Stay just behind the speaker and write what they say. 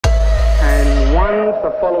runs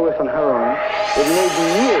the fellow with some heroin, it may be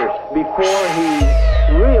years before he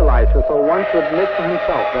realizes or wants to admit to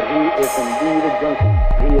himself that he is indeed a junkie.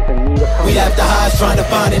 He is in need of help. We after highs trying to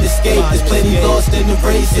find an escape. There's plenty lost in the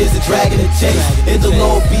race. Here's a dragon to chase. In the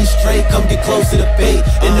low, be straight, come get close to the bait.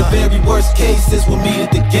 In the very worst cases, we'll meet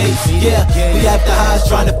at the gates. Yeah, we after highs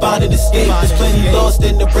trying to find an escape. There's plenty lost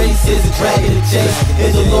in the race. Here's a dragon to chase.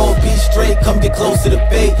 In the low, be straight, come get close to the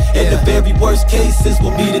bait. In the very worst cases,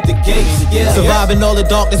 we'll meet at the gates. Yeah, surviving all the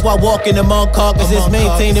darkness while walking among carcasses.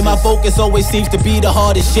 Maintaining my focus always seems to be the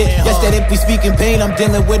hardest shit. Yes, that if we speak in pain, I'm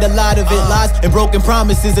dealing with a lot of it. Lies and broken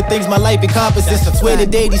promises of things my life encompasses. Swear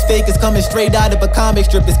today these fakers coming straight out of a comic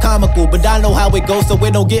strip. It's comical, but I know how it goes, so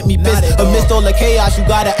it don't get me pissed. Amidst all the chaos, you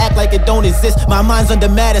gotta act like it don't exist. My mind's under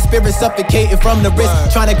matter, spirit suffocating from the wrist.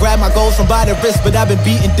 Trying to grab my goals from by the wrist, but I've been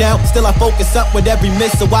beaten down. Still I focus up with every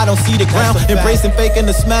miss, so I don't see the ground. Embracing faking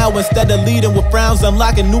a smile instead of leading with frowns.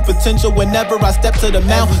 Unlocking new potential whenever I step to the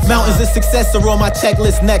mountains of success are on my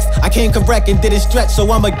checklist next. I came correct and didn't stretch, so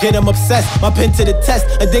I'ma get them obsessed. My pen to the test,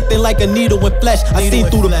 addicting like a needle in flesh. I seen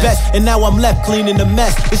through the best, and now I'm left cleaning the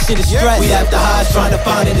mess. This shit is stress. We after highs trying to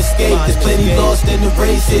find an escape. There's plenty lost in the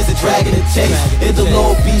race. Here's a dragon to chase. In the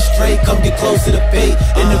low, be straight, come get close to the bait.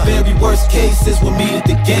 In the very worst cases, we'll meet at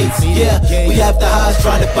the gates. Yeah, we after highs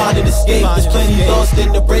trying to find an escape. There's plenty lost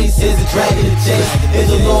in the race. Here's a dragon to chase. In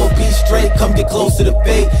the low, be straight, come get close to the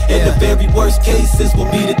bait. In the very worst cases,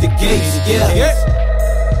 we'll meet at the gates. Yeah.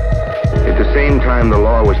 At the same time the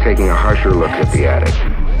law was taking a harsher look at the addict,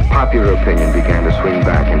 popular opinion began to swing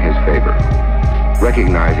back in his favor,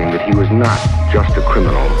 recognizing that he was not just a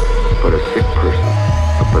criminal, but a sick person,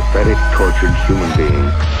 a pathetic, tortured human being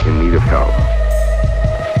in need of help.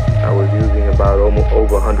 I was using about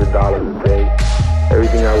over $100 a day.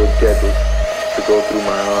 Everything I would get was to go through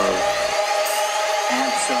my arms.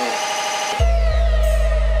 And so